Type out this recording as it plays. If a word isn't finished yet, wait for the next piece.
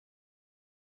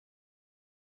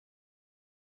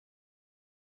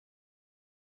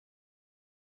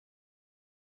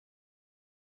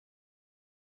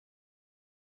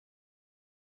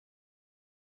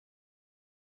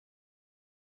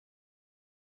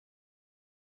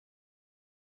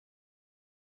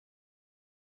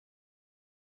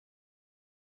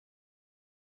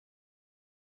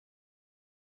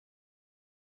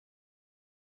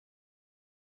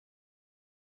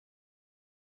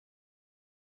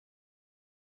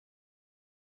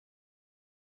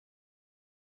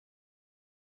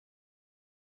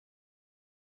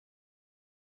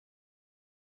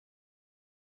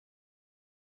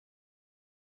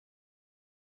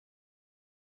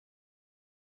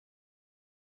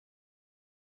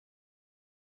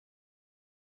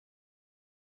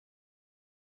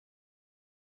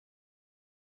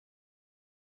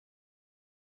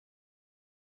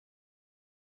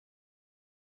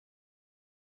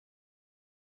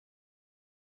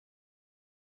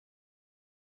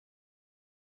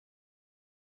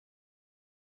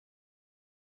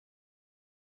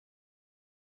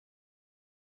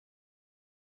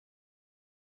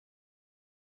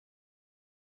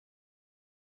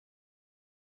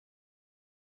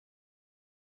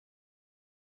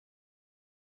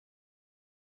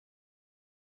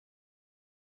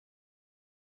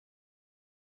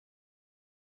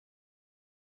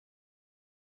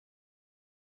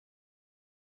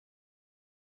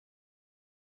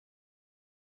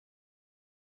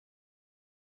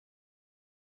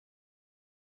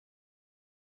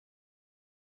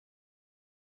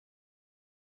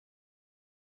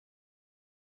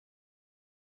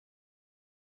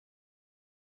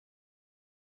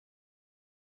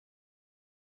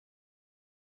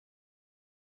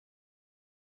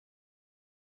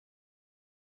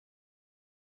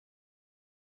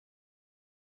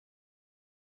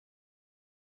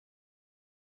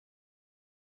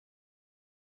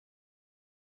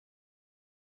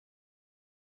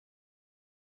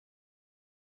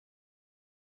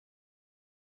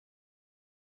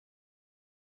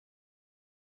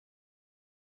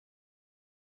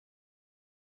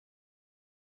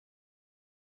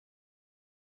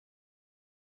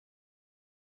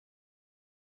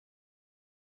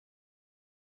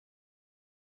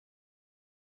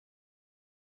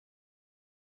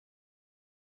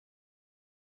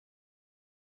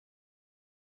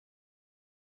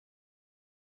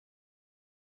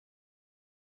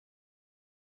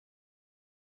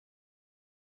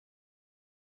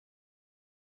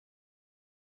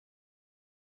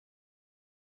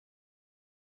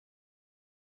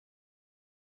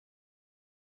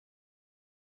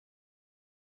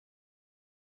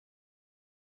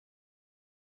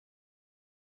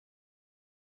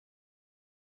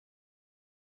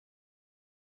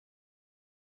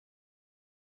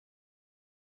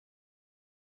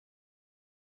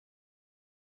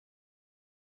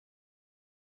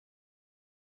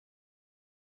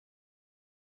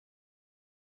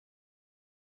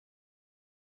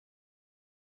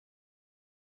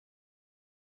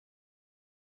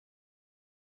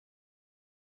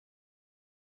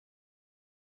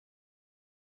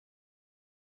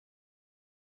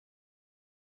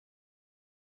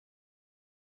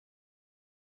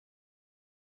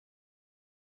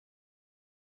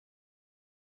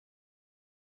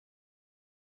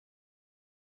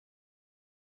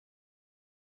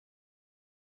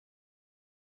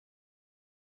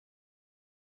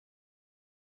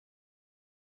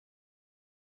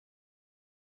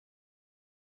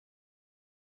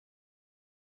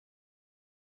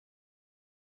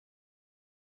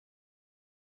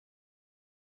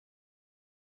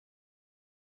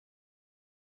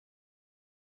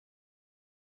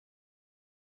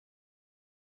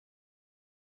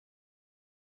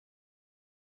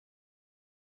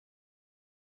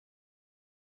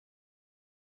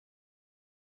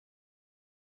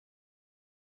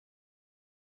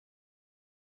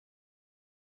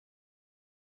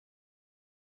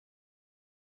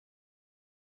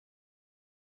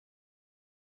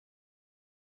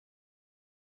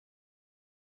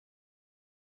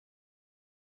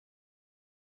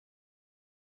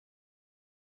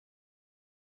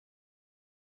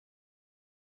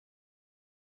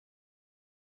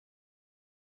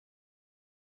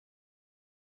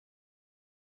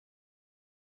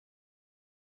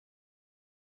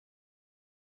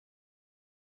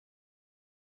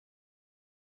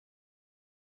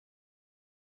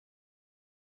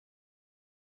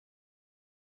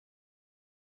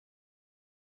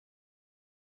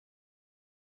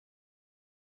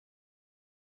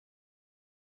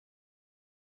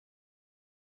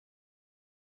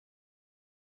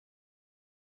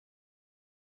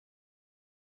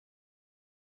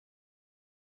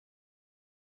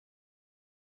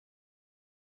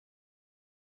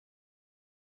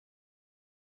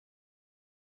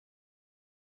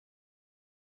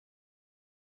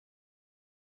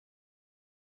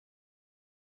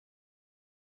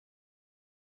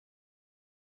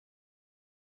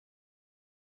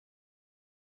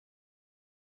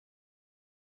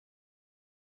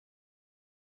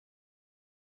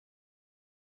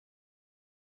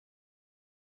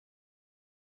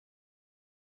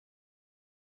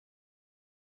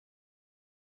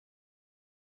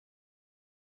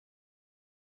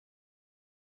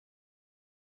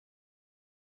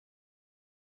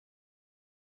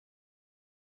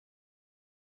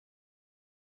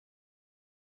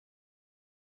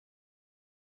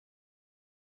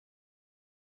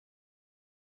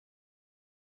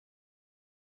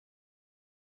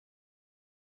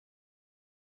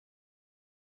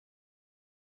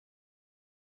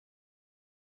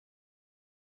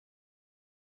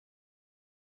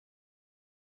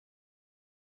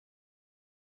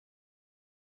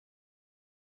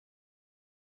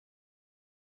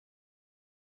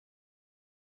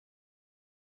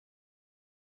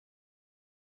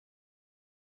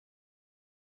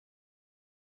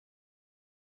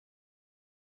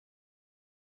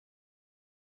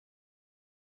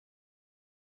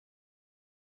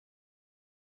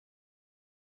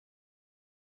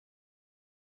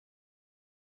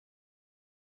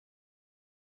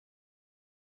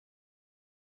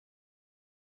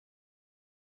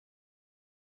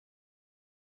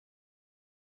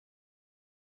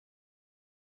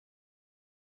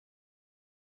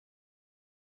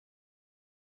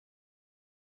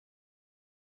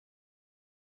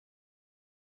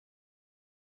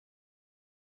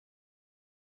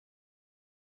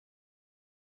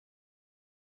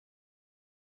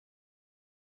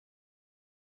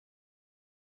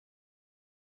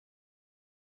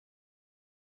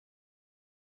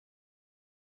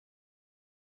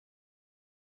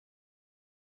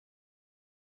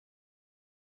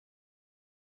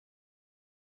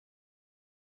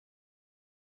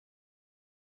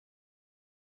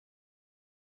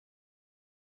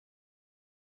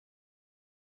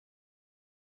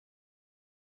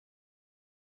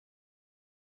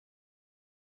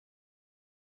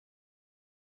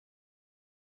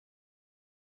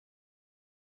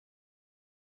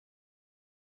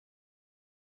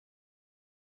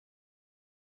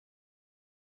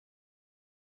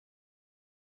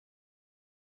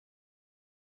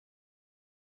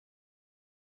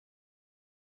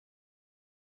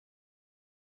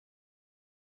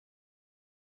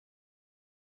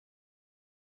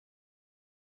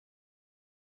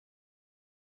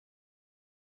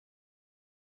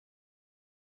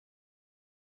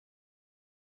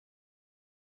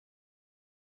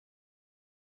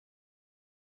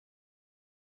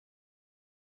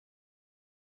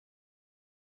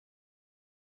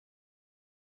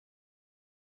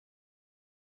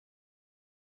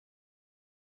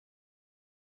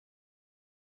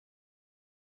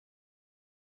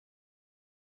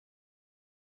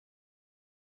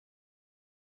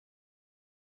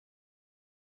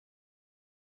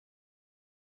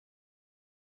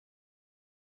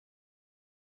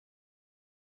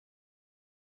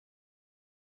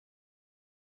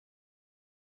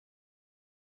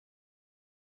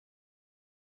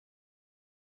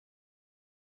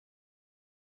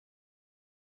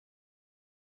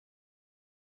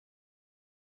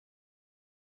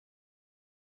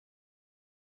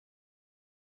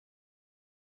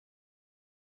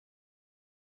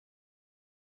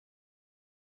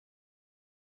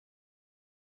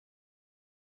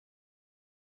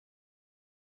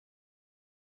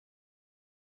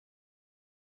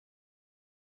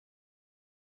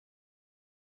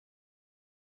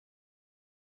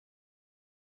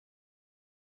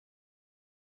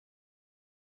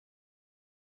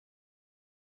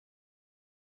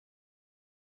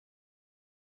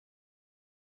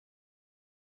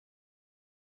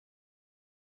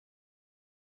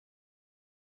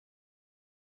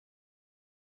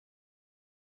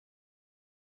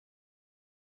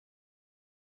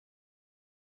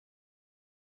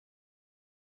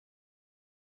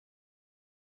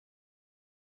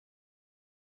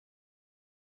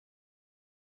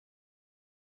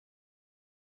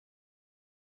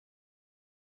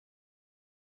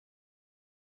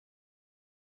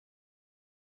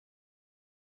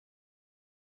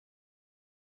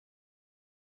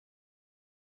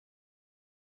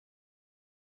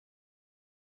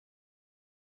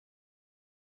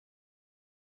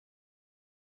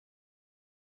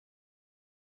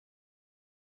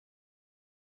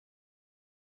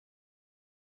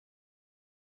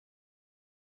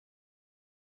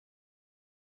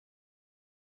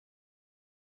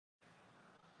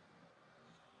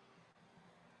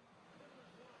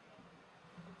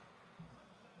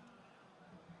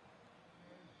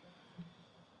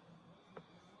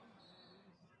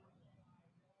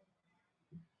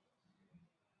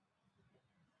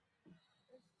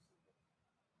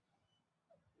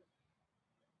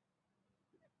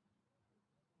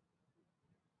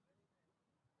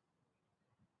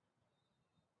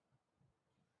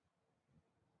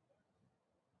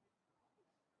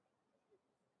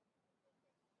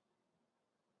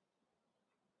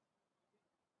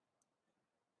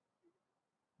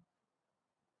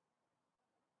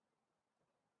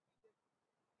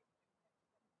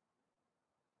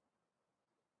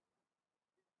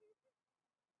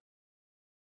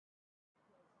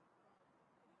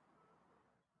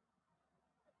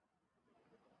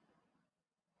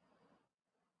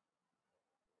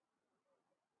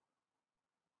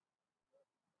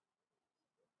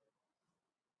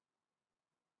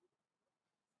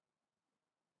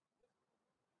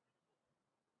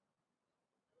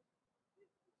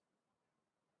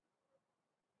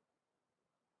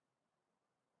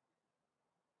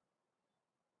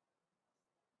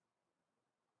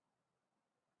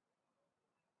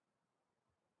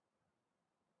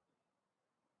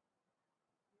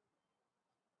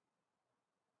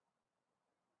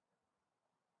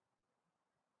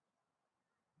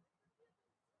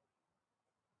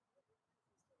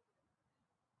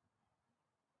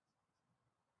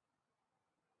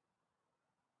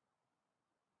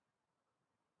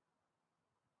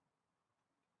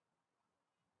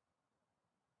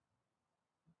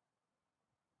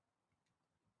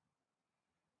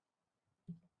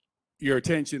Your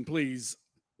attention, please,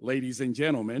 ladies and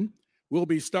gentlemen. We'll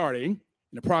be starting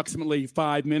in approximately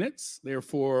 5 minutes.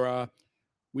 Therefore,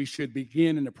 we should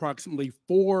begin in approximately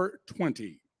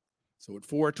 4:20. So at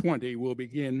 4:20, we'll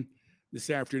begin this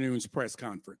afternoon's press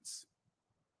conference.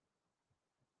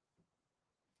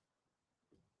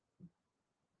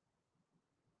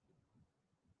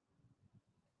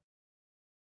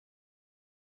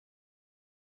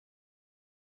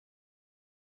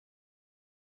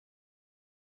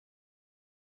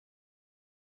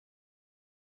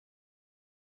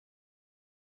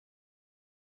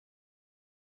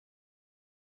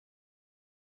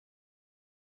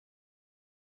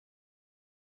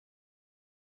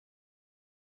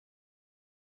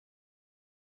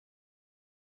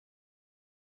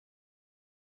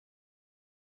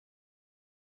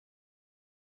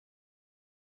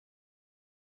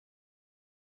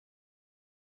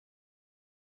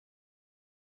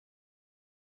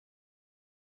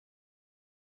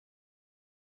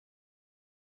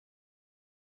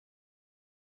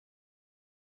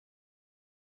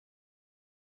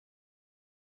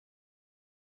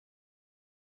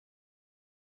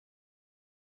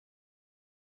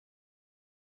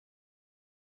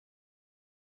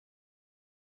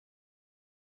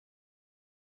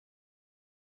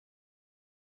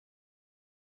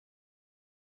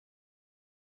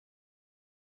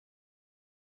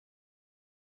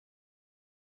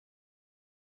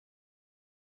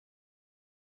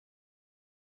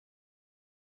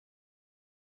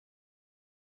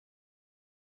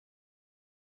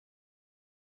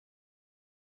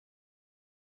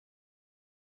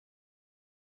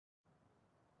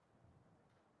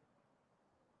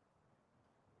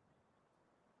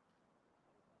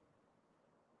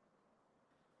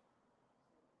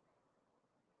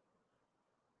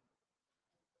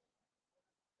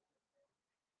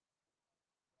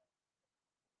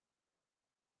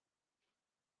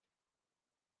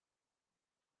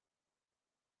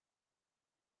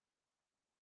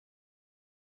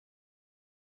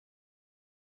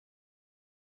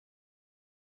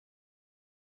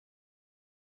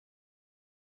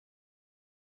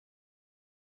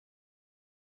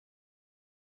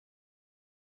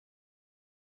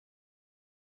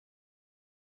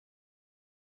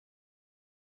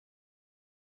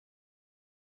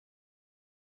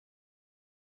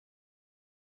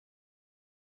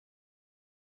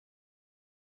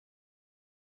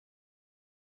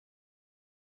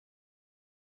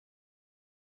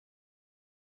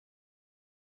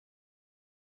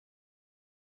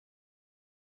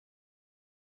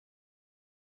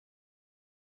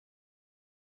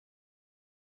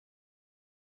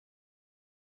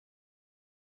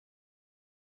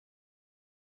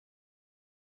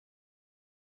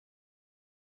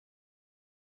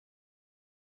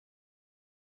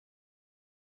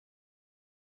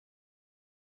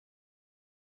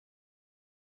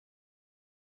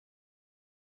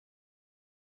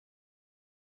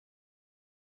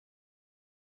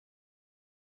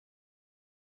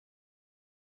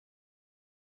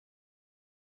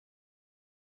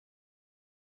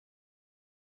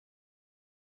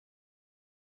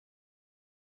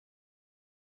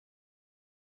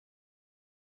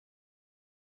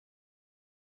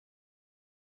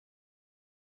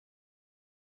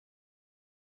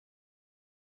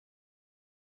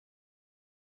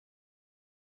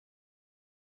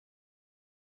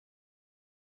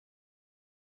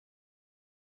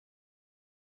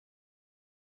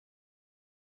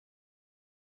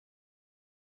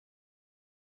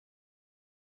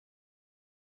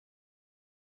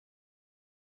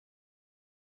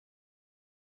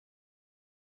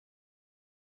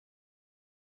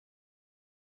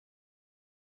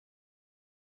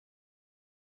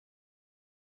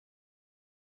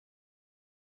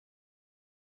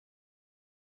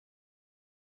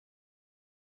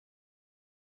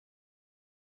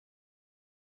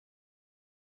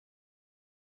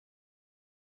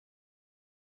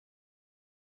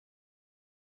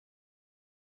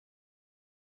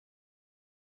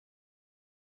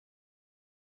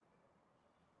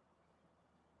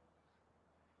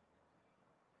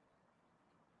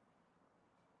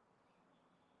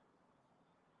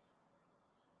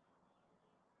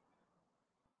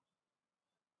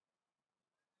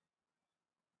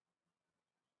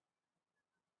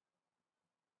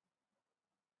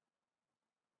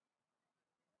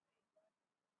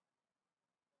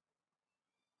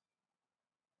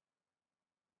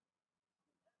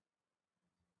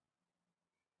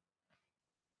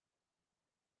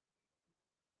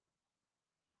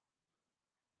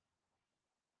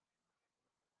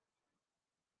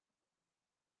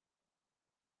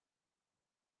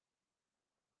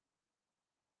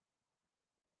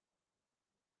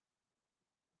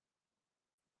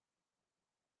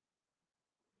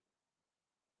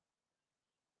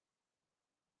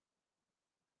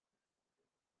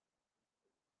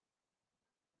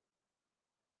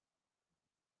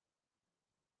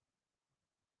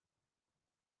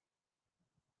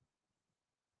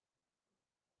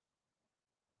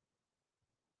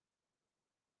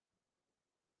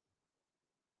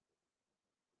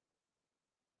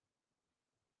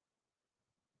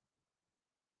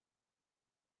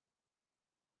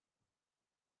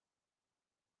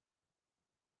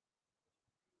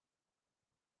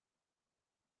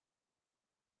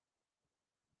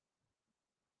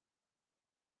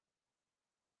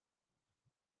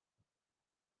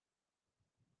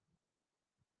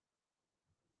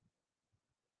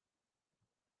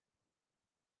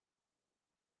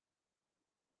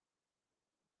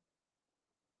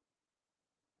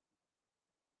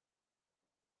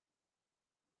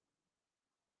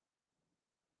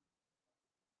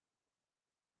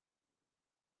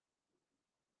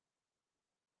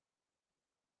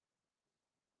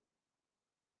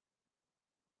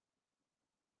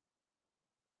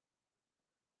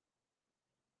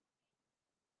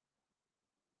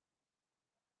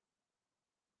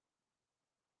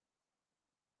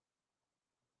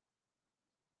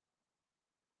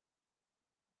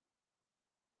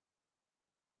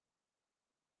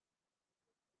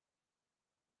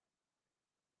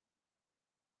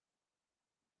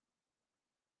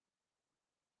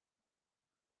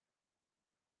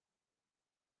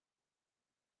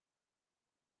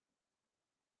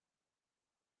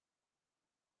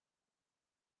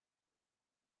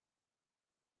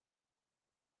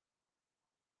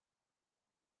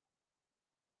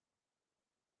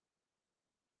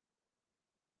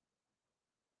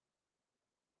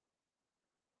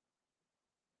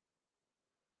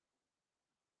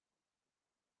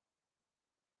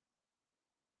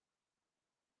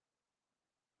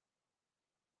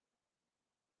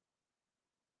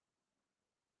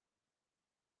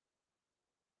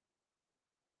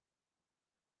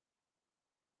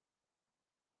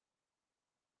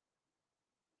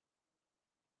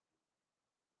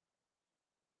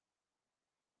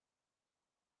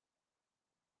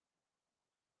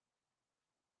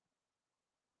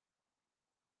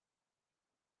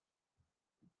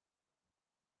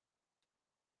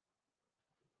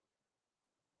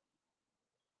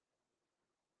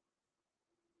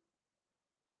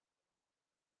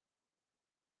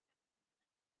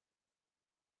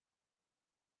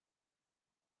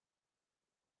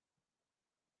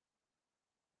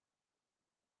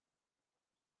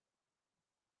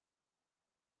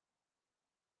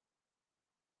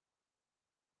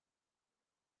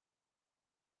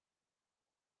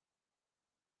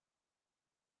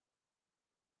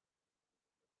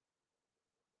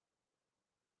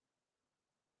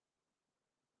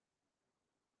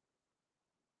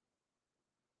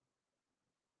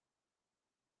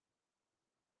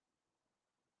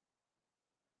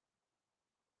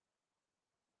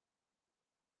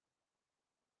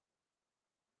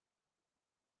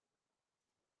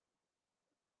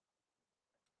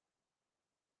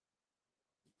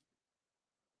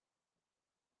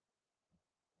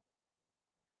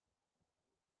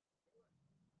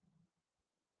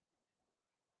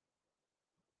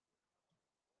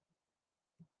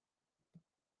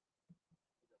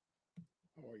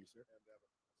 are you, sir?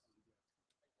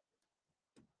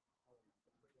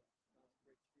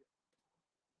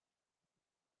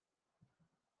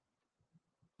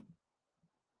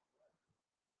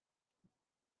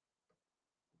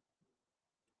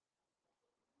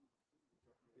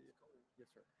 Yes,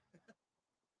 sir.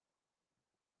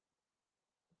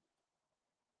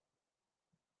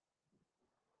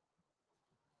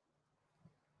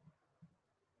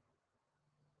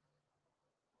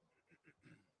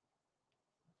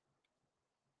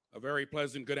 A very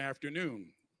pleasant good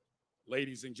afternoon,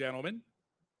 ladies and gentlemen,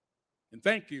 and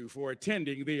thank you for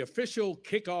attending the official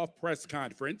kickoff press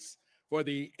conference for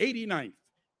the 89th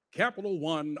Capital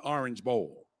One Orange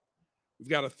Bowl. We've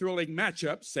got a thrilling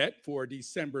matchup set for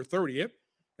December 30th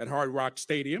at Hard Rock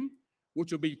Stadium,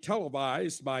 which will be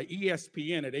televised by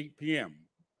ESPN at 8 p.m.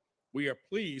 We are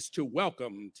pleased to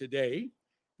welcome today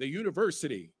the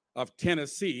University of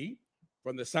Tennessee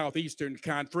from the Southeastern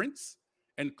Conference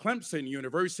and Clemson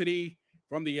University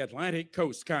from the Atlantic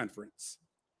Coast Conference.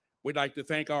 We'd like to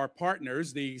thank our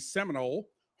partners, the Seminole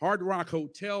Hard Rock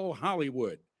Hotel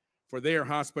Hollywood, for their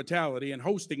hospitality and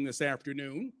hosting this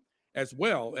afternoon, as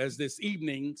well as this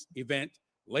evening's event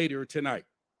later tonight.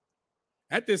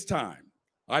 At this time,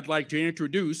 I'd like to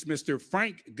introduce Mr.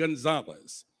 Frank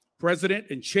Gonzalez, President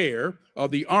and Chair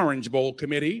of the Orange Bowl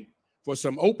Committee, for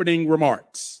some opening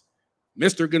remarks.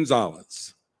 Mr.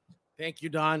 Gonzalez. Thank you,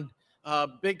 Don.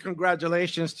 Big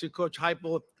congratulations to Coach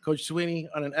Heupel, Coach Swinney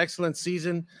on an excellent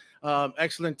season,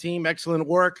 excellent team, excellent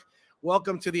work.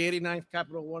 Welcome to the 89th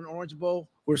Capital One Orange Bowl.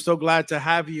 We're so glad to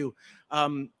have you.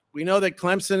 We know that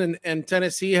Clemson and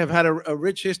Tennessee have had a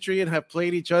rich history and have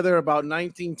played each other about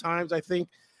 19 times, I think,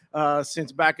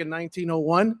 since back in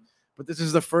 1901. But this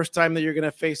is the first time that you're going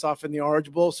to face off in the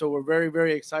Orange Bowl. So we're very,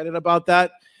 very excited about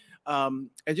that.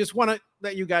 I just want to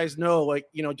let you guys know, like,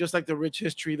 you know, just like the rich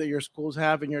history that your schools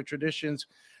have and your traditions,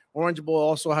 Orange Bowl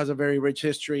also has a very rich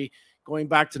history going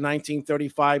back to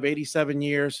 1935, 87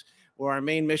 years, where our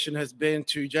main mission has been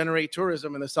to generate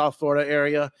tourism in the South Florida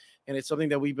area. And it's something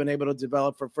that we've been able to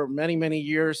develop for many, many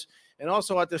years. And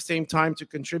also at the same time to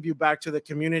contribute back to the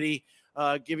community,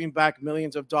 giving back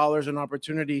millions of dollars and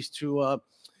opportunities to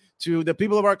the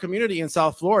people of our community in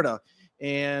South Florida.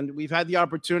 And we've had the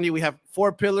opportunity. We have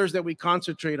 4 pillars that we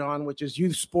concentrate on, which is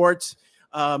youth sports,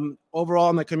 overall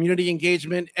in the community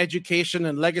engagement, education,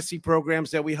 and legacy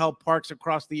programs that we help parks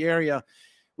across the area.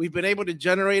 We've been able to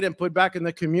generate and put back in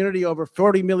the community over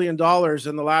 $40 million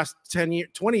in the last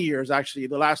 20 years, actually,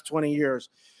 the last 20 years.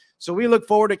 So we look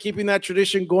forward to keeping that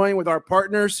tradition going with our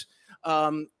partners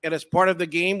and as part of the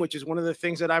game, which is one of the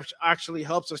things that actually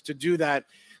helps us to do that.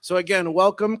 So again,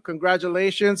 welcome,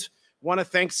 congratulations. Want to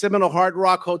thank Seminole Hard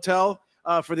Rock Hotel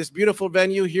for this beautiful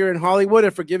venue here in Hollywood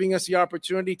and for giving us the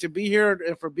opportunity to be here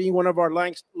and for being one of our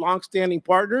long-standing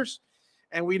partners.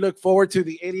 And we look forward to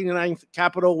the 89th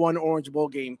Capital One Orange Bowl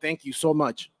game. Thank you so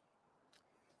much.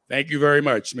 Thank you very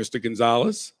much, Mr.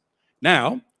 Gonzalez.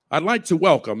 Now, I'd like to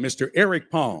welcome Mr. Eric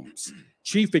Palms,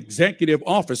 Chief Executive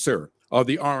Officer of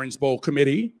the Orange Bowl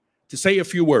Committee, to say a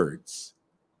few words.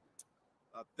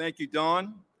 Thank you,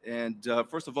 Don. And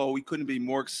first of all, we couldn't be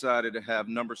more excited to have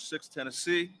number 6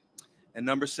 Tennessee and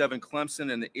number 7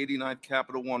 Clemson in the 89th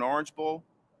Capital One Orange Bowl.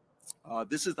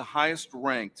 This is the highest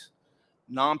ranked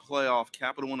non-playoff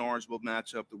Capital One Orange Bowl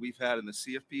matchup that we've had in the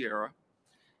CFP era.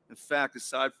 In fact,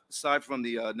 aside from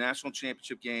the national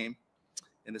championship game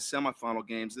and the semifinal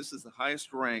games, this is the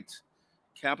highest ranked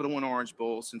Capital One Orange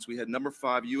Bowl since we had number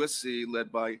 5 USC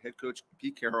led by head coach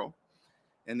Pete Carroll,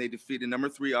 and they defeated number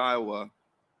 3 Iowa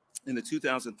in the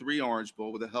 2003 Orange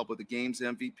Bowl with the help of the game's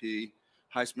MVP,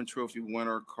 Heisman Trophy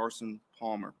winner Carson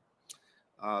Palmer.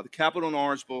 The Capital One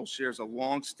Orange Bowl shares a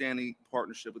long-standing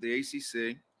partnership with the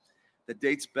ACC that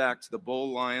dates back to the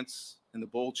Bowl Alliance and the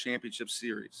Bowl Championship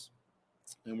Series.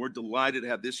 And we're delighted to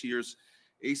have this year's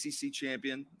ACC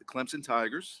champion, the Clemson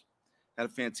Tigers, had a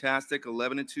fantastic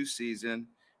 11-2 season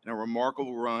and a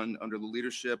remarkable run under the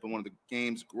leadership of one of the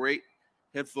game's great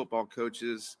head football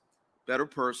coaches, better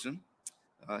person,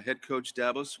 head coach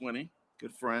Dabo Swinney,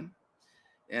 good friend.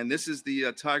 And this is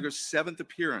the Tigers' 7th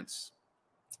appearance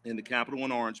in the Capital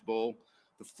One Orange Bowl,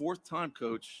 the 4th time,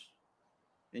 Coach,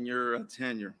 in your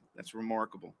tenure. That's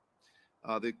remarkable.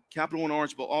 The Capital One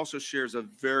Orange Bowl also shares a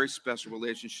very special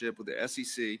relationship with the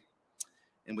SEC.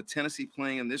 And with Tennessee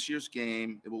playing in this year's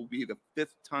game, it will be the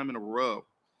 5th time in a row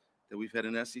that we've had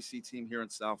an SEC team here in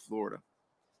South Florida.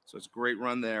 So it's a great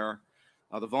run there.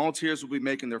 The Volunteers will be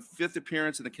making their 5th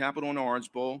appearance in the Capital One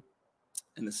Orange Bowl,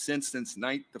 and the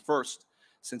first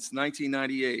since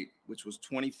 1998, which was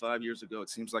 25 years ago. It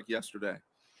seems like yesterday,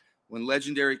 when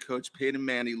legendary coach Peyton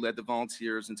Manning led the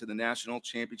Volunteers into the national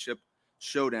championship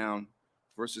showdown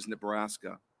versus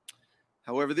Nebraska.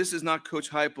 However, this is not Coach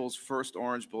Heupel's first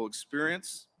Orange Bowl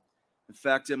experience. In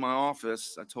fact, in my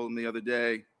office, I told him the other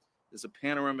day, there's a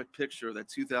panoramic picture of that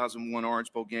 2001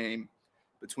 Orange Bowl game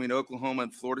between Oklahoma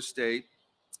and Florida State,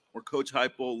 where Coach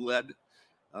Heupel led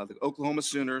the Oklahoma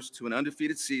Sooners to an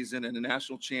undefeated season and a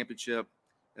national championship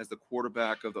as the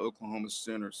quarterback of the Oklahoma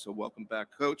Sooners. So welcome back,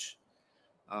 Coach.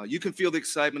 You can feel the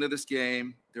excitement of this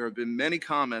game. There have been many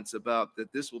comments about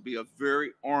that this will be a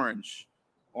very Orange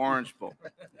Bowl.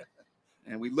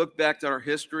 And we look back to our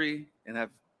history and have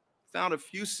found a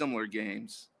few similar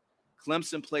games.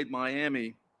 Clemson played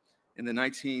Miami in the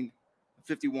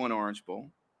 1951 Orange Bowl.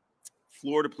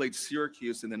 Florida played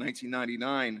Syracuse in the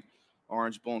 1999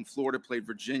 Orange Bowl, and Florida played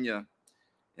Virginia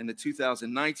in the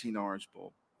 2019 Orange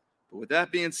Bowl. But with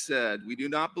that being said, we do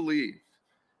not believe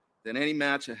that any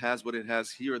match that has what it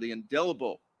has here, the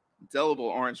indelible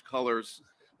orange colors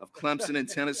of Clemson and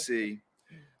Tennessee.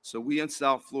 So we in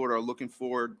South Florida are looking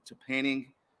forward to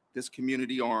painting this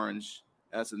community orange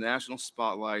as the national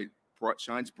spotlight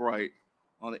shines bright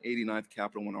on the 89th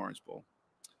Capital One Orange Bowl.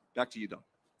 Back to you, Don.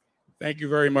 Thank you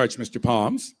very much, Mr.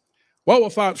 Palms. Well,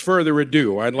 without further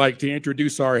ado, I'd like to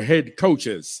introduce our head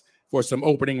coaches for some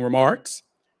opening remarks.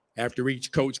 After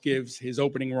each coach gives his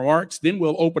opening remarks, then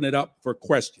we'll open it up for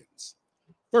questions.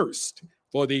 First,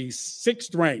 for the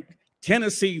 6th-ranked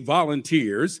Tennessee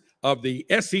Volunteers of the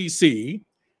SEC,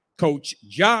 Coach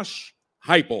Josh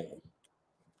Heupel.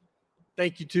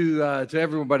 Thank you to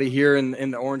everybody here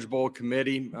in the Orange Bowl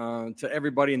committee, to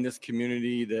everybody in this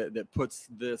community that puts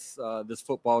this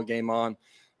football game on.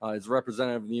 As a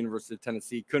representative of the University of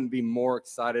Tennessee, couldn't be more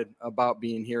excited about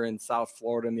being here in South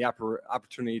Florida and the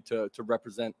opportunity to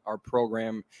represent our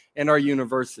program and our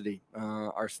university.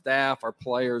 Our staff, our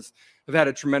players have had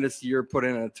a tremendous year, put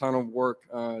in a ton of work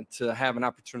to have an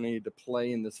opportunity to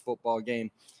play in this football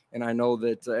game. And I know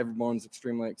that everyone's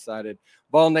extremely excited.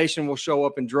 Vol Nation will show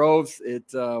up in droves. It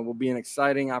will be an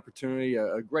exciting opportunity,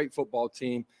 a great football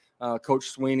team.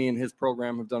 Coach Swinney and his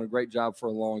program have done a great job for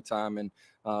a long time, and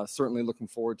certainly looking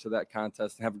forward to that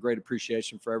contest and have a great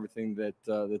appreciation for everything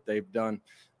that they've done.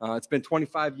 It's been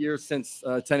 25 years since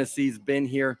Tennessee's been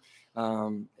here.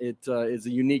 It is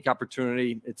a unique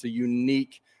opportunity. It's a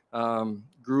unique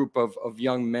group of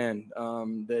young men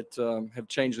that have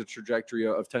changed the trajectory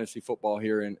of Tennessee football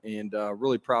here, and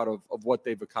really proud of what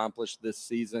they've accomplished this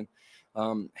season.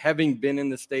 Having been in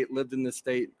the state, lived in the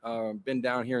state, been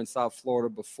down here in South Florida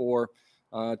before,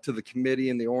 to the committee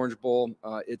in the Orange Bowl,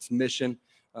 its mission,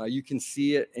 you can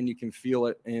see it and you can feel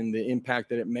it and the impact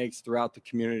that it makes throughout the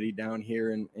community down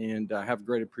here, and have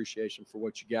great appreciation for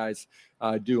what you guys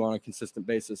do on a consistent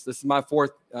basis. This is my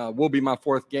will be my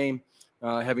 4th game.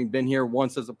 Having been here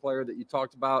once as a player that you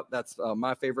talked about, that's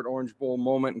my favorite Orange Bowl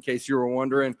moment, in case you were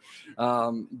wondering.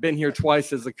 Been here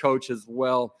twice as a coach as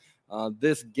well.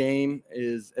 This game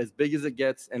is as big as it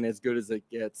gets and as good as it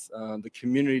gets. The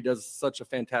community does such a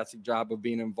fantastic job of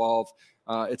being involved.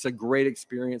 It's a great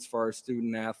experience for our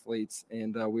student athletes,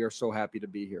 and we are so happy to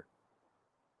be here.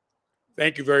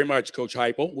 Thank you very much, Coach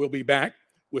Heupel. We'll be back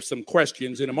with some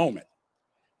questions in a moment.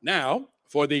 Now,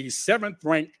 for the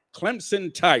 7th-ranked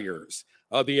Clemson Tigers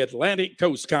of the Atlantic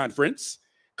Coast Conference,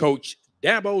 Coach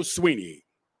Dabo Swinney.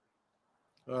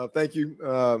 Thank you.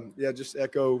 Just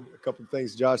echo a couple of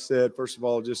things Josh said. First of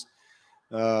all, just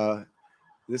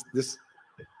this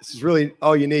is really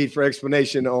all you need for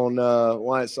explanation on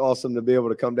why it's awesome to be able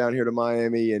to come down here to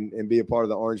Miami and be a part of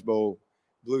the Orange Bowl.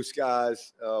 Blue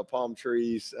skies, palm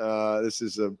trees. This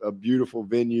is a beautiful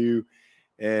venue,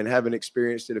 and having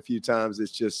experienced it a few times,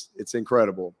 it's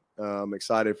incredible. I'm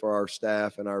excited for our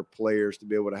staff and our players to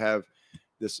be able to have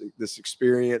this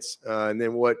experience, and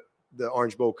then what the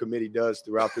Orange Bowl committee does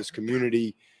throughout this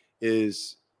community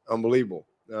is unbelievable.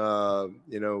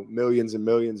 Millions and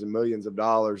millions and millions of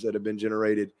dollars that have been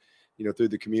generated, through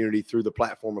the community, through the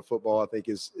platform of football, I think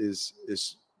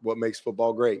is what makes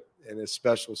football great and it's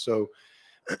special. So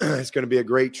it's going to be a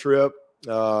great trip.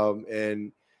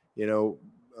 The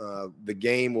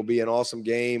game will be an awesome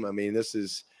game. I mean, this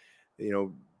is,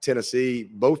 Tennessee,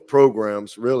 both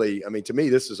programs really, to me,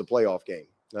 this is a playoff game.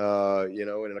 And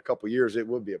in a couple of years, it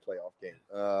would be a playoff game.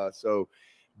 So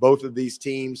both of these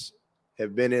teams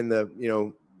have been in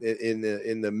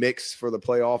the mix for the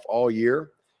playoff all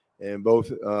year, and both,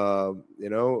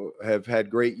 have had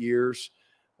great years.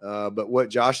 But what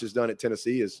Josh has done at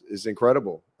Tennessee is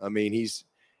incredible. I mean,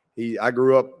 I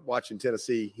grew up watching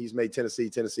Tennessee. He's made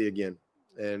Tennessee again.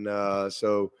 And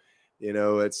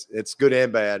it's good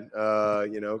and bad,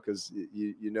 because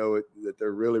that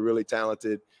they're really, really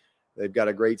talented. They've got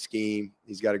a great scheme.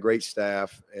 He's got a great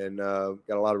staff, and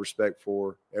got a lot of respect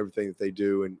for everything that they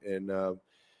do. And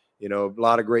you know, a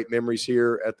lot of great memories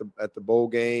here at the bowl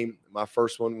game. My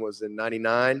first one was in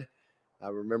 '99. I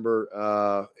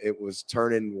remember it was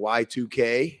turning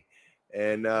Y2K,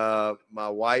 and my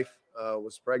wife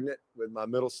was pregnant with my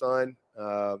middle son,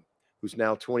 who's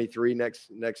now 23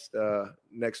 next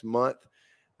month.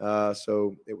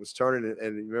 So it was turning,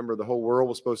 and remember the whole world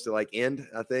was supposed to like end,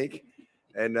 I think.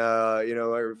 And, you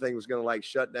know, everything was going to like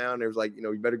shut down. There was like, you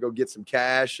know, you better go get some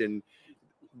cash. And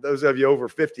those of you over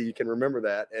 50, you can remember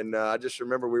that. And I just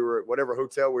remember we were at whatever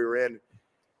hotel we were in,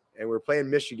 and we were playing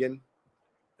Michigan.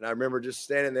 And I remember just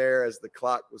standing there as the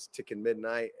clock was ticking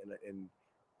midnight. And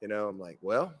you know, I'm like,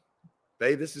 well,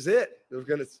 babe, this is it.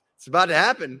 It's about to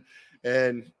happen.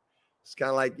 And it's kind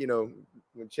of like, you know,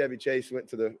 when Chevy Chase went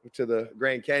to the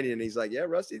Grand Canyon, he's like, yeah,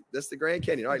 Rusty, that's the Grand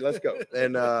Canyon. All right, let's go.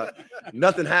 And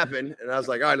nothing happened. And I was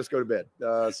like, all right, let's go to bed.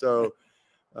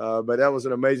 But that was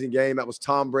an amazing game. That was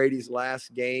Tom Brady's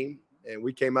last game. And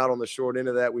we came out on the short end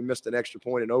of that. We missed an extra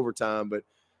point in overtime, but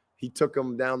he took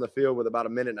them down the field with about a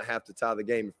minute and a half to tie the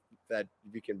game, if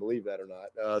you can believe that or not.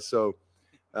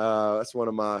 That's one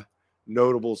of my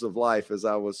notables of life, as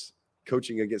I was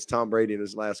coaching against Tom Brady in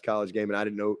his last college game, and I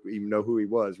didn't even know who he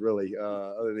was really,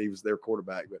 other than he was their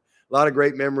quarterback. But a lot of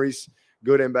great memories,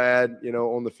 good and bad, you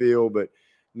know, on the field. But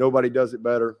nobody does it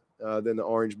better than the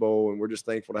Orange Bowl, and we're just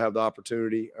thankful to have the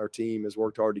opportunity. Our team has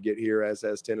worked hard to get here, as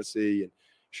has Tennessee, and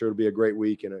sure to be a great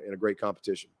week and a great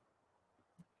competition.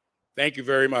 Thank you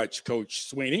very much, Coach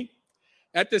Swinney.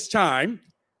 At this time,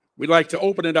 we'd like to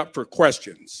open it up for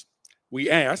questions. We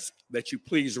ask that you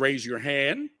please raise your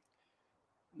hand.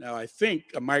 Now, I think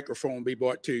a microphone will be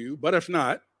brought to you, but if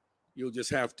not, you'll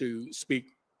just have to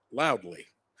speak loudly.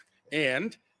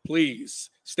 And please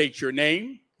state your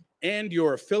name and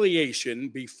your affiliation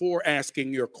before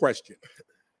asking your question.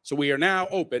 So we are now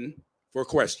open for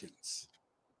questions.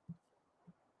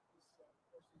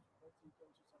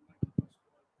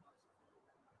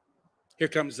 Here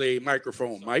comes the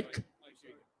microphone. Mike.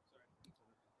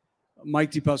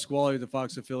 Mike DePasquale, the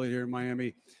Fox affiliate here in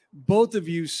Miami. Both of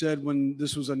you said when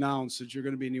this was announced that you're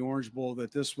going to be in the Orange Bowl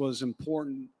that this was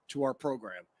important to our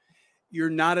program. You're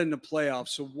not in the playoffs,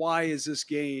 so why is this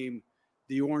game,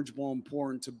 the Orange Bowl,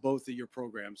 important to both of your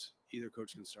programs? Either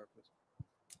coach can start, please.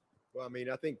 Well, I mean,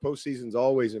 I think postseason's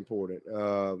always important.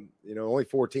 You know, only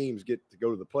 4 teams get to go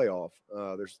to the playoff.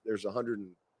 There's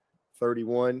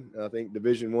 131, I think,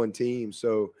 Division I teams.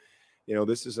 So, you know,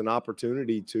 this is an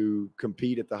opportunity to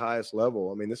compete at the highest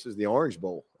level. I mean, this is the Orange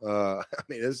Bowl. I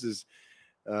mean, this is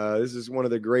one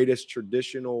of the greatest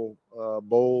traditional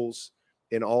bowls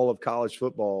in all of college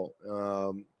football.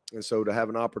 And so to have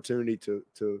an opportunity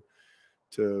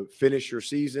to finish your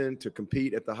season, to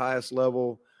compete at the highest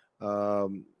level,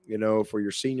 you know, for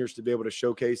your seniors to be able to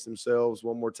showcase themselves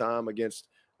one more time against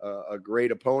a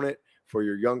great opponent, for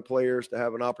your young players to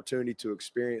have an opportunity to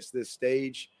experience this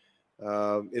stage.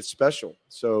 It's special.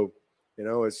 So, you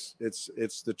know, it's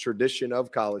the tradition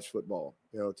of college football,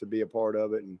 you know, to be a part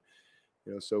of it. And,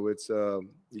 you know, so it's,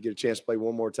 you get a chance to play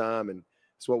one more time, and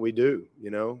it's what we do. You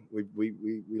know,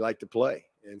 we like to play.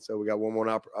 And so we got one more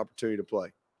opportunity to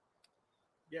play.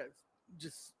 Yeah.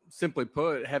 Just simply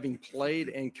put, having played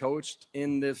and coached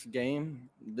in this game,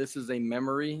 this is a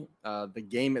memory, the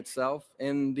game itself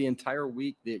and the entire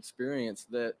week, the experience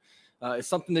that, it's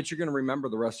something that you're going to remember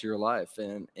the rest of your life.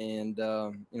 And you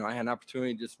know, I had an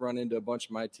opportunity to just run into a bunch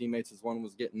of my teammates as one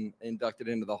was getting inducted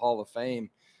into the Hall of Fame.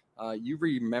 You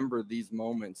remember these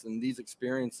moments, and these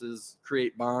experiences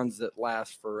create bonds that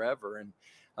last forever.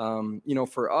 And, you know,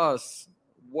 for us,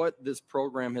 what this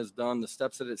program has done, the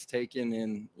steps that it's taken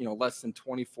in, you know, less than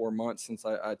 24 months since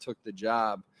I took the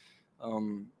job,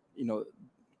 you know,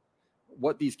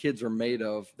 what these kids are made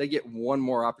of, they get one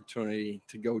more opportunity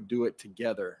to go do it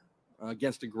together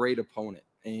against a great opponent.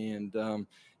 And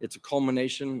it's a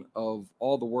culmination of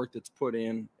all the work that's put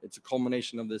in. It's a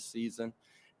culmination of this season.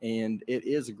 And it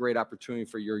is a great opportunity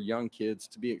for your young kids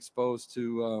to be exposed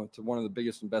to one of the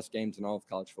biggest and best games in all of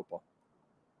college football.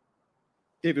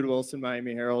 David Wilson,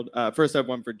 Miami Herald. First, I have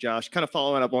one for Josh. Kind of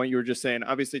following up on what you were just saying.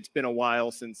 Obviously, it's been a while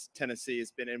since Tennessee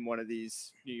has been in one of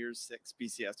these New Year's 6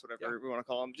 BCS, whatever we want to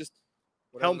call them. Just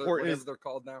how important whatever they're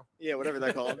called now? Yeah, whatever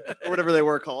they're called, or whatever they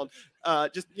were called.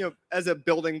 Just, you know, as a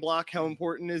building block, how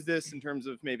important is this in terms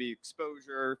of maybe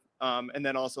exposure, and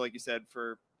then also, like you said,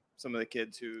 for some of the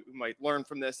kids who might learn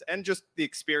from this, and just the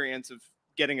experience of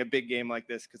getting a big game like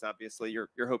this, because obviously you're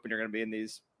hoping you're going to be in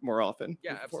these more often.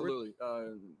 Yeah, absolutely.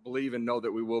 Believe and know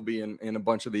that we will be in a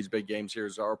bunch of these big games here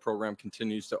as our program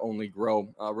continues to only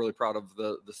grow. Really proud of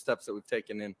the steps that we've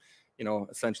taken in, you know,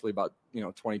 essentially about, you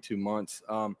know, 22 months.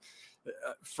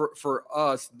 For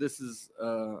us, this is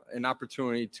an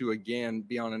opportunity to, again,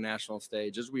 be on a national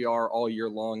stage, as we are all year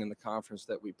long in the conference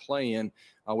that we play in.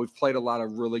 We've played a lot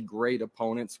of really great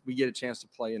opponents. We get a chance to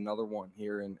play another one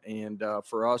here. And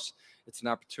for us, it's an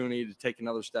opportunity to take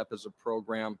another step as a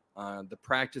program. The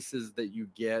practices that you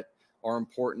get are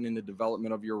important in the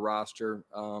development of your roster.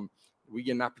 We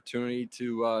get an opportunity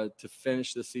to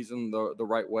finish the season the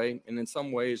right way. And in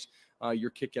some ways,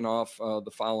 you're kicking off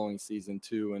the following season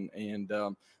too.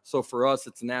 And so for us,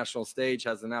 it's a national stage,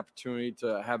 has an opportunity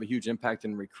to have a huge impact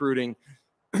in recruiting.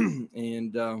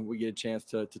 And we get a chance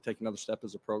to take another step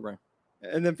as a program.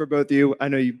 And then for both of you, I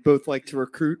know you both like to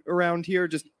recruit around here.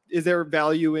 Just, is there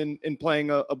value in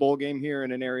playing a bowl game here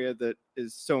in an area that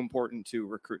is so important to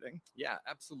recruiting? Yeah,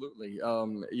 absolutely.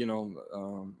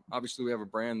 Obviously we have a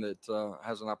brand that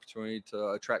has an opportunity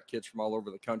to attract kids from all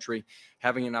over the country.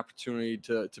 Having an opportunity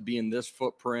to be in this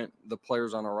footprint, the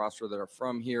players on our roster that are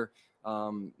from here,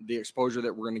 the exposure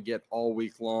that we're going to get all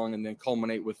week long and then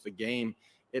culminate with the game,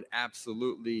 it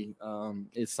absolutely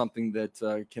is something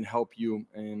that can help you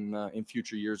in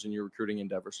future years in your recruiting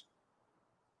endeavors.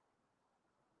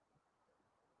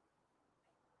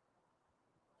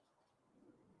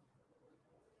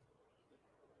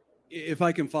 If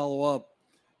I can follow up,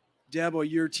 Dabo,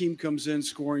 your team comes in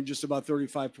scoring just about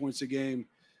 35 points a game.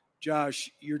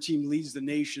 Josh, your team leads the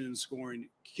nation in scoring.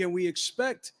 Can we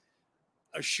expect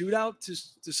a shootout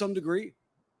to some degree?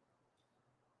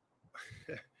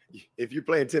 If you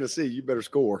play in Tennessee, you better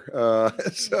score.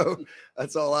 So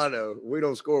that's all I know. We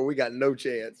don't score, we got no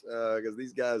chance because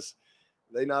these guys,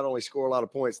 they not only score a lot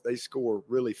of points, they score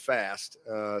really fast.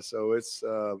 So it's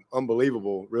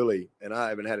unbelievable, really. And I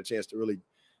haven't had a chance to really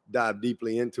dive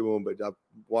deeply into them, but I've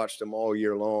watched them all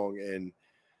year long. And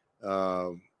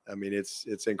I mean,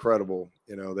 it's incredible.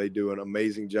 You know, they do an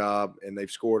amazing job and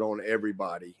they've scored on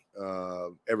everybody.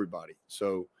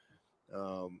 So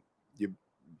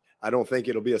I don't think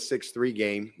it'll be a 6-3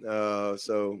 game.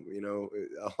 So, you know,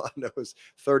 all I know is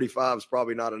 35 is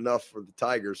probably not enough for the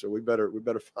Tigers. So we better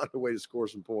find a way to score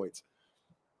some points.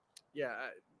 Yeah,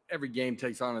 every game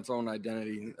takes on its own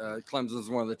identity. Clemson is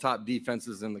one of the top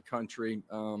defenses in the country.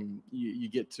 You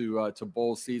get to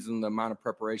bowl season, the amount of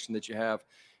preparation that you have.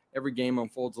 Every game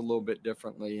unfolds a little bit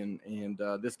differently, and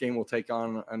this game will take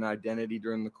on an identity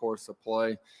during the course of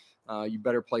play. You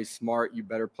better play smart. You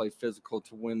better play physical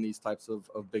to win these types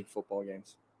of big football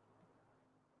games.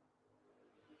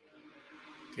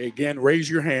 Okay, again, raise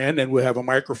your hand and we'll have a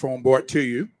microphone brought to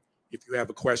you if you have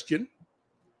a question.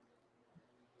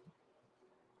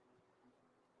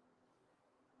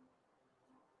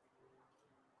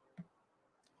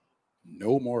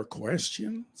 No more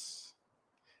questions?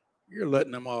 You're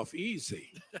letting them off easy.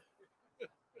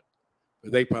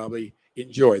 But they probably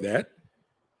enjoy that.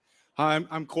 Hi,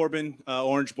 I'm Corbin,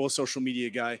 Orange Bowl social media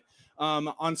guy.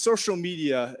 On social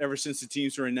media, ever since the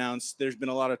teams were announced, there's been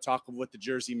a lot of talk of what the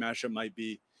jersey matchup might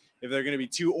be. If there are going to be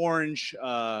two orange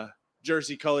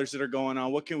jersey colors that are going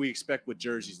on, what can we expect with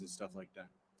jerseys and stuff like that?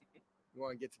 You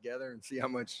want to get together and see how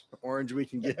much orange we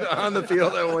can get on the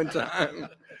field at one time?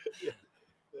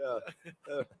 Yeah.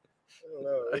 I don't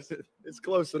know. It's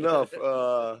close enough.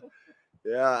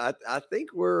 Yeah, I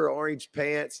think we're orange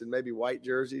pants and maybe white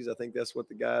jerseys. I think that's what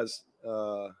the guys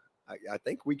I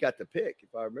think we got to pick,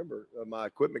 if I remember. My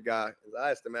equipment guy,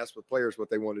 I asked the players what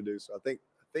they want to do. So I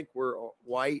think we're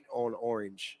white on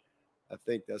orange. I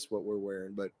think that's what we're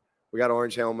wearing. But we got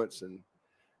orange helmets and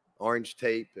orange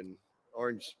tape and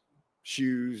orange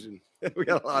shoes, and we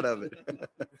got a lot of it.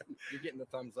 You're getting the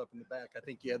thumbs up in the back. I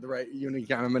think you had the right unique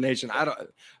combination. I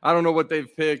don't know what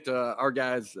they've picked. Our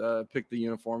guys pick the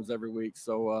uniforms every week,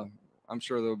 so I'm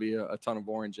sure there'll be a ton of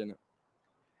orange in it.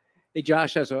 Hey,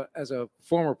 Josh, as a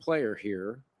former player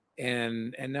here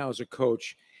and now as a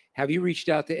coach, have you reached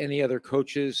out to any other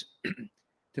coaches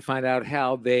to find out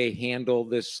how they handle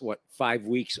this, 5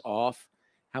 weeks off,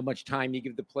 how much time you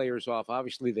give the players off?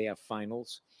 Obviously, they have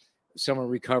finals. Some are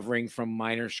recovering from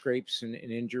minor scrapes and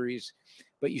injuries,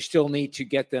 but you still need to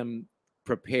get them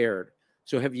prepared.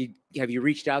 So have you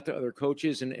reached out to other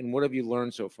coaches, and what have you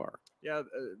learned so far? Yeah,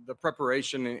 the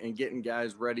preparation and getting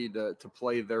guys ready to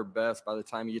play their best by the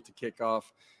time you get to kickoff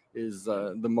is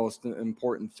the most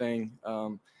important thing.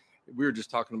 We were just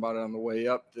talking about it on the way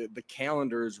up. The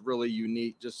calendar is really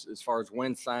unique just as far as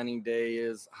when signing day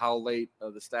is, how late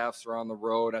the staffs are on the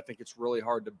road. I think it's really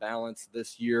hard to balance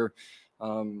this year.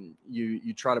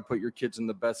 You try to put your kids in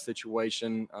the best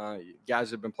situation. Guys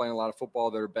have been playing a lot of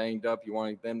football that are banged up. You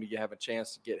want them to have a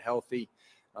chance to get healthy.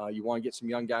 You want to get some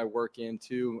young guy work in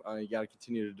too. You got to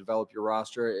continue to develop your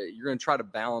roster. You're going to try to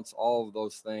balance all of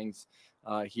those things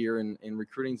here, and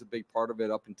recruiting is a big part of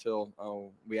it up until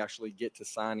we actually get to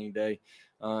signing day.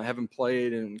 Having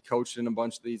played and coached in a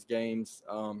bunch of these games,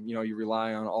 you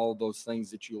rely on all of those things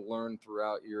that you learn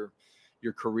throughout your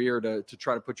career to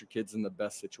try to put your kids in the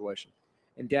best situation.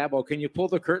 And Dabo, can you pull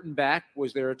the curtain back?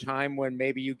 Was there a time when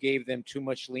maybe you gave them too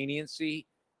much leniency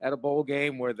at a bowl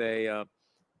game where they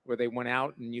went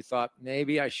out and you thought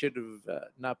maybe I should have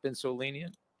not been so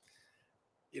lenient?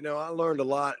 I learned a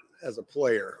lot as a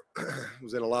player. I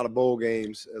was in a lot of bowl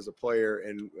games as a player,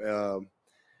 and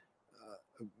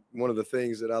one of the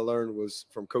things that I learned was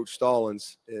from Coach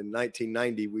Stallings in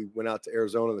 1990. We went out to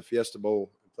Arizona, the Fiesta Bowl,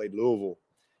 and played Louisville,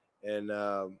 and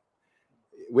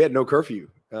we had no curfew.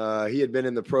 He had been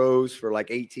in the pros for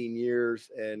like 18 years,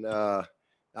 and I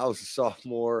was a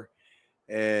sophomore,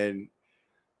 and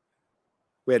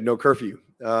we had no curfew.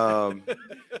 And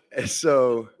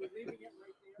so,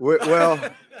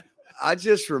 I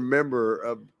just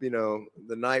remember,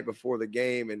 the night before the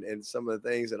game and some of the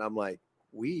things, and I'm like,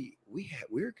 we're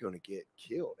going to get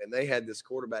killed. And they had this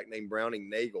quarterback named Browning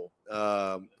Nagel,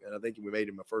 and I think we made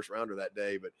him a first rounder that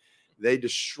day, but they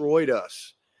destroyed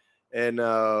us. And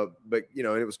but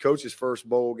it was Coach's first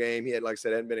bowl game. He had, like I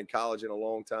said, hadn't been in college in a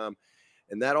long time,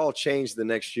 and that all changed the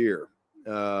next year.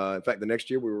 In fact, the next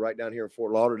year we were right down here in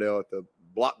Fort Lauderdale at the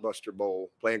Blockbuster Bowl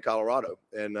playing Colorado,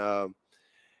 and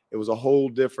it was a whole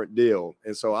different deal.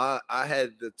 And so I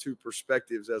had the two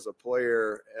perspectives as a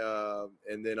player,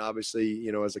 and then obviously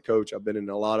as a coach, I've been in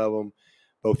a lot of them,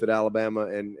 both at Alabama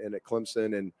and at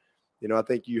Clemson. And I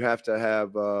think you have to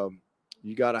have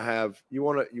you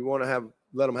want to have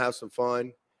let them have some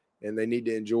fun, and they need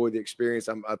to enjoy the experience.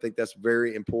 I think that's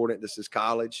very important. This is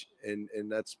college, and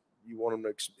that's, you want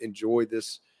them to enjoy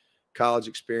this college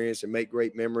experience and make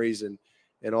great memories and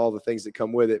all the things that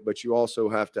come with it. But you also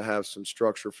have to have some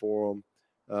structure for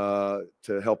them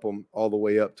to help them all the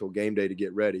way up till game day to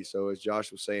get ready. So as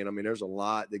Josh was saying, there's a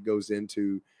lot that goes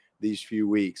into these few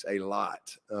weeks, a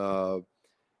lot. They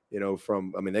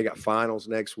got finals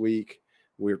next week.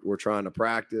 We're trying to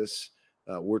practice.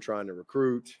 We're trying to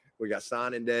recruit. We got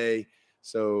signing day.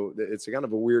 So it's kind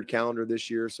of a weird calendar this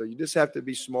year. So you just have to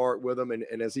be smart with them.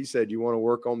 And as he said, you want to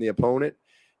work on the opponent.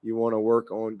 You want to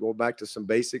work on go back to some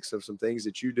basics of some things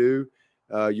that you do.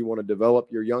 You want to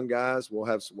develop your young guys. We'll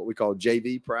have what we call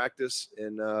JV practice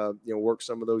and, work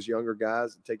some of those younger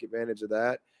guys and take advantage of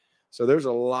that. So there's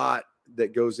a lot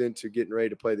that goes into getting ready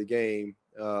to play the game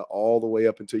all the way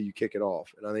up until you kick it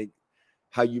off. And I think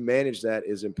how you manage that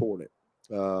is important.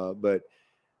 But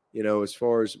as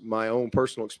far as my own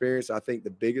personal experience, I think the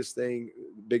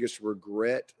biggest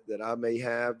regret that I may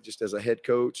have just as a head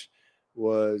coach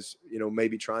was,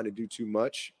 maybe trying to do too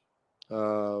much.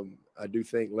 I do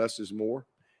think less is more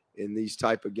in these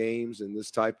type of games and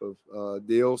this type of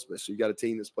deals. So you got a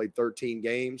team that's played 13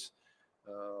 games.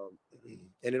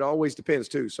 And it always depends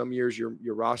too. Some years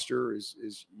your roster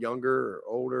is younger or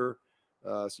older.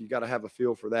 So you got to have a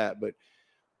feel for that. But,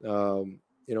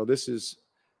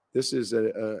 this is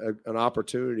an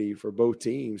opportunity for both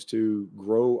teams to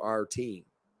grow our team,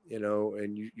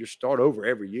 and you start over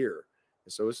every year.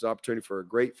 And so this is an opportunity for a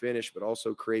great finish, but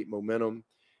also create momentum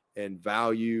and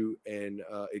value and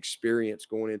experience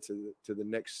going into the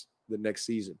next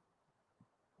season.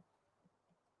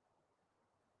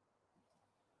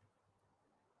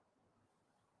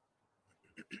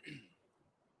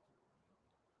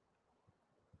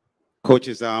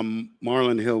 Coaches,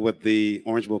 Marlon Hill with the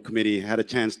Orange Bowl Committee had a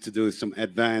chance to do some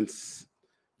advanced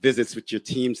visits with your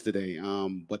teams today.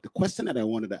 But the question that I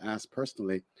wanted to ask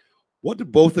personally, what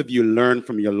did both of you learn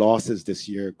from your losses this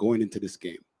year going into this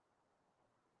game?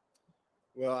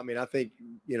 Well, I think,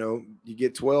 you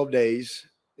get 12 days,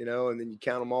 and then you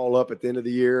count them all up at the end of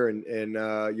the year and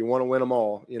you want to win them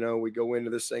all. We go into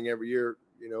this thing every year,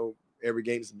 every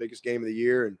game is the biggest game of the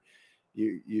year, and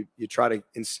you try to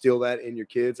instill that in your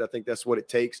kids. I think that's what it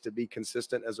takes to be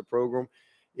consistent as a program,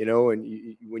 and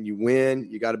when you win,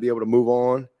 you got to be able to move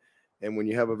on. And when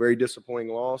you have a very disappointing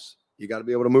loss, you got to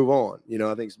be able to move on.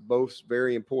 I think it's both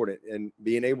very important, and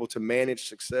being able to manage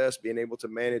success, being able to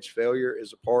manage failure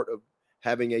is a part of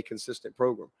having a consistent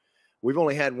program. We've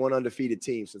only had one undefeated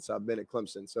team since I've been at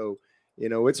Clemson. So,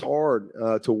 it's hard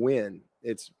to win.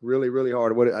 It's really, really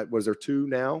hard. Was there 2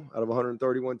 now out of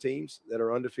 131 teams that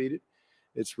are undefeated?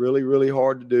 It's really, really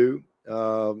hard to do.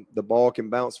 The ball can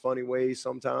bounce funny ways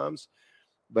sometimes,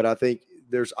 but I think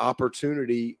there's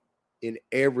opportunity in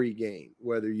every game,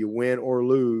 whether you win or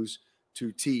lose,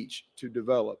 to teach, to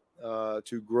develop,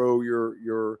 to grow your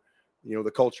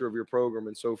the culture of your program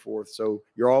and so forth. So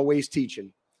you're always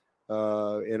teaching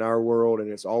in our world,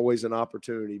 and it's always an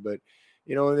opportunity. But,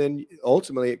 and then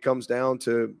ultimately it comes down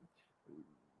to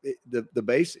the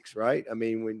basics, right? I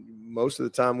mean, when most of the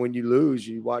time when you lose,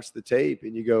 you watch the tape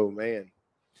and you go, man,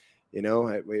 you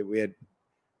know, we had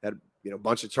a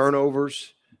bunch of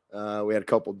turnovers. We had a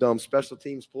couple dumb special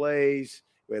teams plays.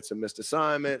 We had some missed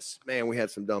assignments. Man, we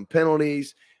had some dumb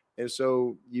penalties. And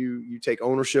so you take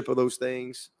ownership of those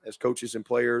things as coaches and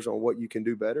players on what you can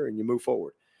do better, and you move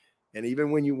forward. And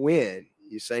even when you win,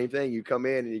 you same thing. You come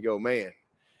in and you go, man,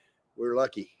 we're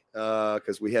lucky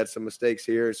because we had some mistakes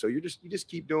here. So you just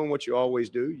keep doing what you always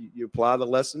do. You apply the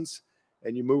lessons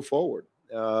and you move forward.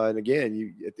 And again,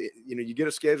 you get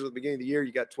a schedule at the beginning of the year.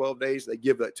 You got 12 days. They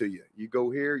give that to you. You go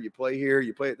here, you play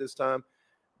at this time.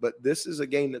 But this is a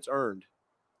game that's earned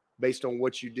based on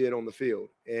what you did on the field.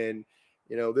 And,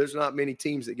 you know, there's not many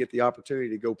teams that get the opportunity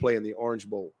to go play in the Orange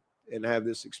Bowl and have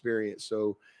this experience.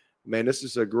 So, man, this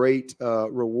is a great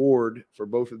reward for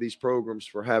both of these programs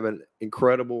for having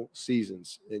incredible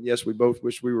seasons. And, yes, we both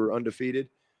wish we were undefeated.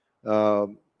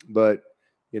 But,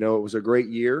 you know, it was a great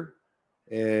year.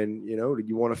 And, you know,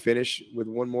 you want to finish with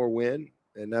one more win.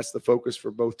 And that's the focus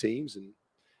for both teams. And,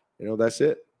 you know, that's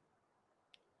it.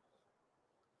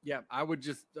 Yeah, I would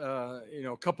just, a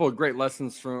couple of great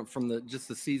lessons from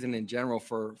the season in general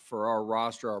for our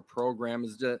roster, our program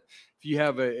is that if you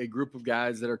have a group of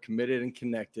guys that are committed and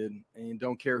connected and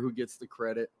don't care who gets the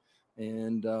credit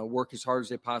and work as hard as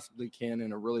they possibly can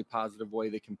in a really positive way,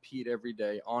 they compete every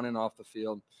day on and off the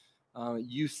field.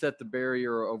 You set the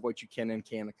barrier of what you can and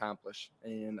can't accomplish.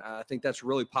 And I think that's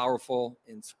really powerful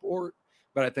in sport,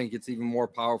 but I think it's even more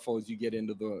powerful as you get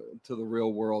into the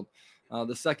real world.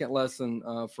 The second lesson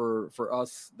for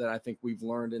us that I think we've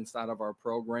learned inside of our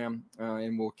program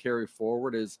and will carry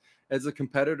forward is, as a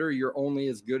competitor, you're only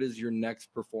as good as your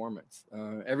next performance.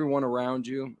 Everyone around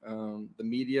you, the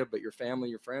media, but your family,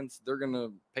 your friends, they're going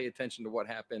to pay attention to what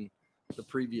happened the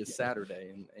previous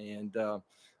Saturday. And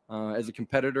as a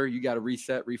competitor, you got to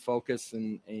reset, refocus,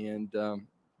 and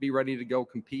be ready to go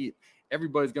compete.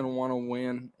 Everybody's going to want to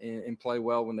win and play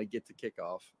well when they get to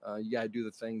kickoff. You got to do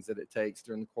the things that it takes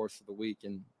during the course of the week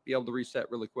and be able to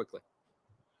reset really quickly.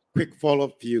 Quick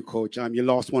follow-up for you, Coach. You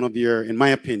lost one of your, in my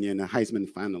opinion, a Heisman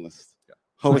finalist.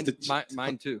 How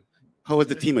mine too. How was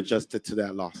the team adjusted to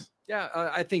that loss? Yeah,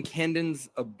 I think Hendon's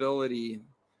ability,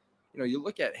 you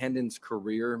look at Hendon's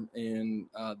career and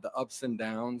the ups and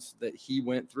downs that he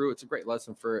went through. It's a great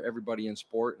lesson for everybody in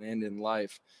sport and in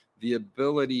life. The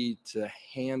ability to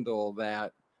handle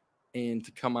that and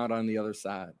to come out on the other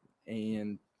side.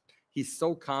 And he's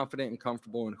so confident and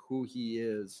comfortable in who he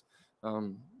is.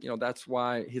 That's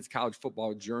why his college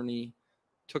football journey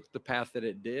took the path that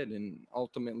it did and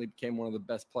ultimately became one of the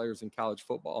best players in college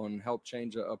football and helped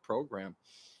change a program.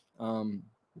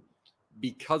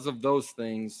 Because of those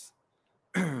things,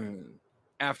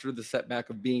 after the setback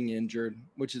of being injured,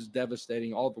 which is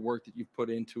devastating, all the work that you've put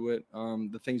into it,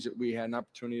 the things that we had an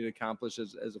opportunity to accomplish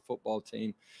as a football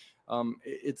team,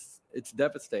 it's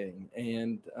devastating.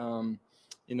 And,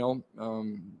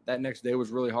 that next day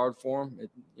was really hard for him.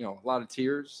 A lot of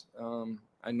tears.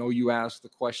 I know you asked the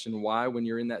question why when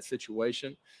you're in that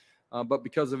situation, but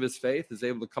because of his faith, is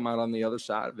able to come out on the other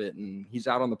side of it. And he's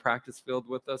out on the practice field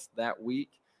with us that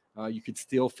week. You could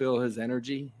still feel his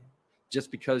energy. Just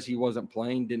because he wasn't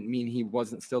playing didn't mean he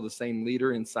wasn't still the same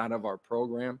leader inside of our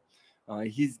program.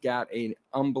 He's got an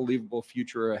unbelievable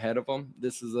future ahead of him.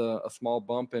 This is a small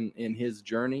bump in his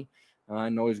journey. I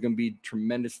know he's going to be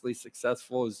tremendously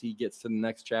successful as he gets to the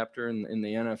next chapter in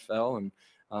the NFL. And,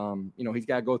 he's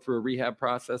got to go through a rehab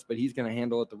process, but he's going to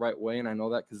handle it the right way. And I know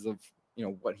that because of,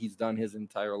 what he's done his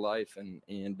entire life and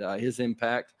his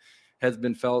impact has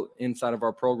been felt inside of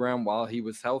our program while he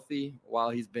was healthy, while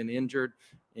he's been injured.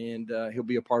 And he'll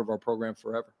be a part of our program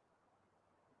forever.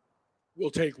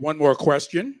 We'll take one more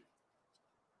question.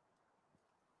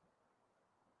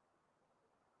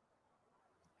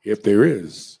 If there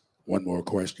is one more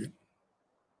question.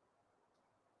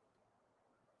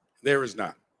 There is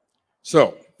not.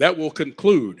 So that will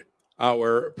conclude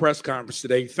our press conference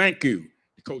today. Thank you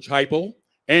to Coach Heupel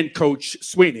and Coach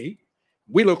Swinney.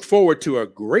 We look forward to a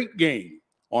great game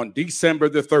on December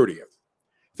the 30th.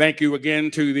 Thank you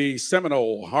again to the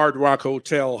Seminole Hard Rock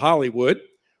Hotel Hollywood.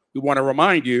 We want to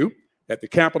remind you that the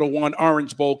Capital One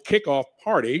Orange Bowl kickoff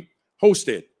party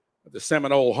hosted at the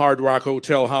Seminole Hard Rock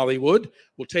Hotel Hollywood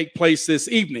will take place this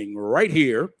evening right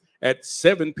here at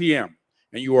 7 p.m.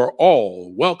 And you are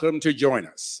all welcome to join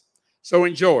us. So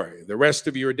enjoy the rest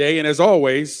of your day. And as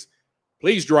always,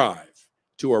 please drive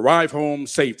to arrive home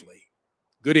safely.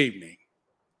 Good evening.